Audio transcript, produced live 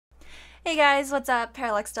Hey guys, what's up?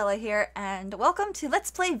 ParallaxStella here, and welcome to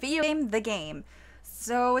Let's Play Video Game The Game.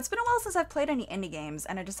 So, it's been a while since I've played any indie games,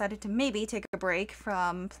 and I decided to maybe take a break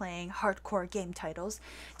from playing hardcore game titles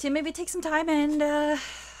to maybe take some time and,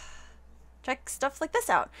 check stuff like this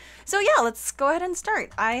out. So yeah, let's go ahead and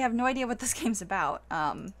start. I have no idea what this game's about.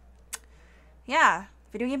 Yeah,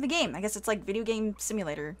 Video Game The Game. I guess it's like Video Game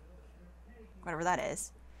Simulator. Whatever that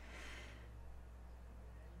is.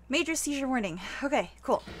 Major seizure warning. Okay,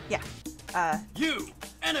 cool. Yeah. You!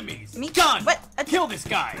 Enemies! Me? Gun! What? Kill this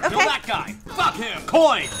guy! Okay. Kill that guy! Fuck him!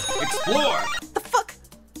 Coins! Explore! What the fuck?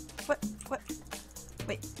 What?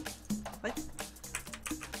 Wait. What?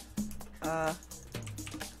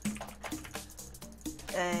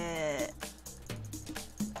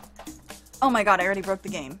 Oh my god, I already broke the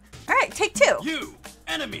game. Alright, take two! You!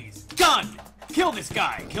 Enemies! Gun! Kill this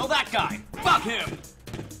guy! Kill that guy! Fuck him!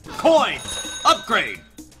 Coins! Upgrade!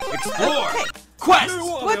 Explore! Okay. Quest! You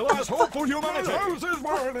are What the the last hope for humanity! House is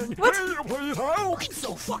burning! What? Can you please help?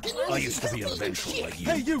 So fucking I used to be an adventurer like you.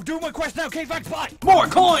 Hey, you, do my quest now, K-Fax, bye! More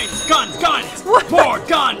coins! Guns! Guns! What? More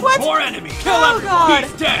guns! What? More enemies! Kill Oh, everyone! God.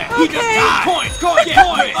 He's dead! Okay. He just died! Coins! Coins! Yeah.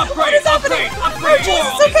 Coins! Upgrade! What is happening? Upgrade! Oh, Jesus, More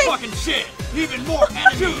all okay. this fucking shit! Even more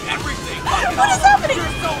enemies! Everything! Fucking What is awesome. happening?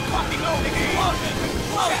 You're so fucking OP!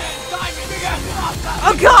 Diamond! Big ass rock!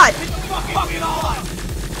 Oh god! Fucking all!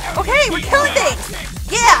 Okay, we're killing things!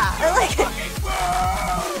 Yeah! I like it!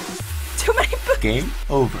 Too many Game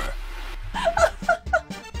over.